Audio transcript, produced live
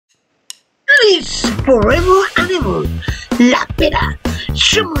Feliz forever and ever. La Pera.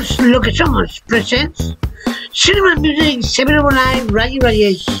 Somos lo que somos. Presents Cinema Music 7 Live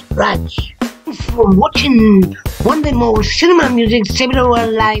RAYIRAJESHRAJ. For watching one day more Cinema Music 7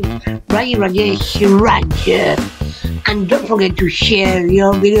 Live RAYIRAJESHRAJ. And don't forget to share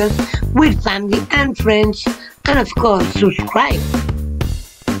your videos with family and friends, and of course subscribe.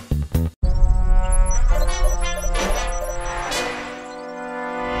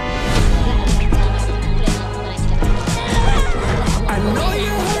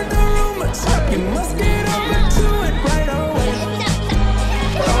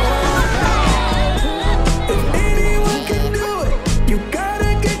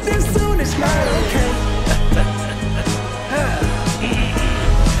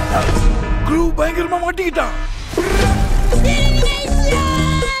 பயங்கரமா மாட்டிக்கிட்டான்.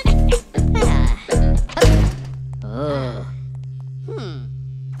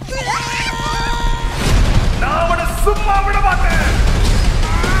 நான் அவனை சும்மா விட மாட்டேன்.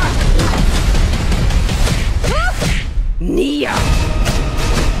 நீயா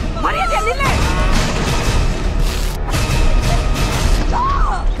மரியாதை நில்ல.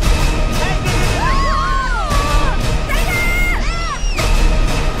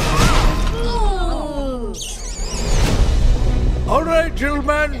 Alright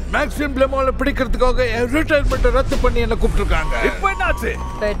gentlemen, Maxim Blemala பிடிக்கிறதுக்காக ரிட்டையர்மென்ட் ரத்து பண்ணி என்ன கூப்பிட்டுருக்காங்க. இப்போ என்னாச்சு?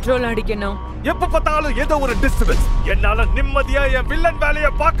 பெட்ரோல் அடிக்கணும். எப்ப பார்த்தாலும் ஏதோ ஒரு டிஸ்டர்பன்ஸ். என்னால நிம்மதியா என் வில்லன் வேலைய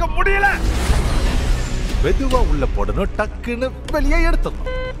பார்க்க முடியல. மெதுவா உள்ள போடணும், டக்குன்னு வெளியே எடுத்துடணும்.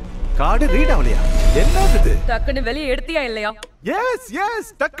 Card read ஆவலையா? என்னது? டக்குன்னு வெளியே எடுத்தியா இல்லையா?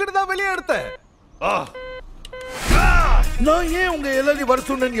 எஸ் டக்குன்னு தான் வெளியே எடுத்தேன். நான் ஏன் உங்க எல்லாரையும் வர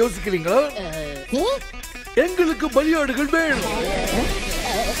சொன்னேன்னு யோசிக்கிறீங்களா? எங்களுக்கு பலியாடுகள் வேணும்.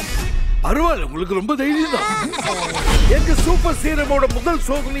 பரவாயில்ல, உங்களுக்கு ரொம்ப தைரியம் தான். எங்க சூப்பர் சீரமோட முதல்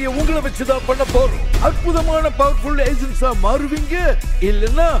சோதனையை உங்களை வச்சுதான் பண்ண போறோம். அற்புதமான பவர்ஃபுல் ஏஜென்ட்ஸா மாறுவீங்க,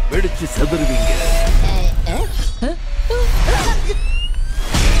 இல்லைன்னா வெடிச்சு செதறுவீங்க.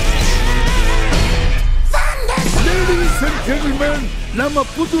 Ladies and gentlemen, நம்ம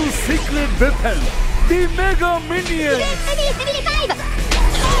புது சீக்ரெட் வெப்பன், தி mega minion.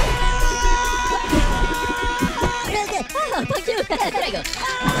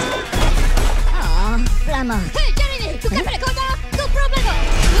 Flama. Hey, Jeremy, tu capre cosa? Tu problema.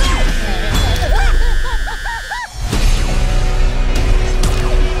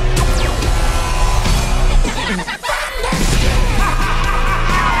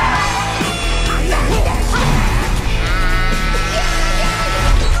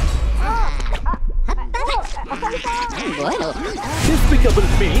 Bueno. Despicable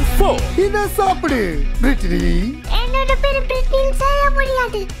Me 4. என்ன சாப்பிடு பிரிட்னி? என்னோட பேரு பிரிட்டின் செய்ய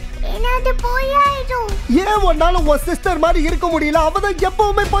முடியாது. என்னது போயாயிடும். ஏன் ஒன்னால உன் சிஸ்டர் மாதிரி இருக்க முடியல? அவதான்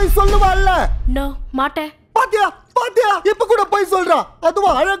எப்பவுமே போய் சொல்லுவாள்ல. நோ மாட்டேன். பாத்தியா இப்ப கூட போய் சொல்றா.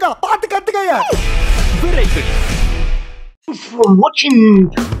 அதுவும் அழகா பாத்து கத்துக்கயா. For watching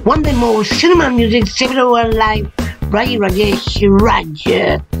one day more Cinema Music 7 Live RAYIRAJESHRAJ.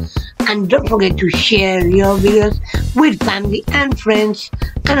 And don't forget to share your videos with family and friends,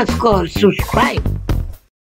 and of course subscribe.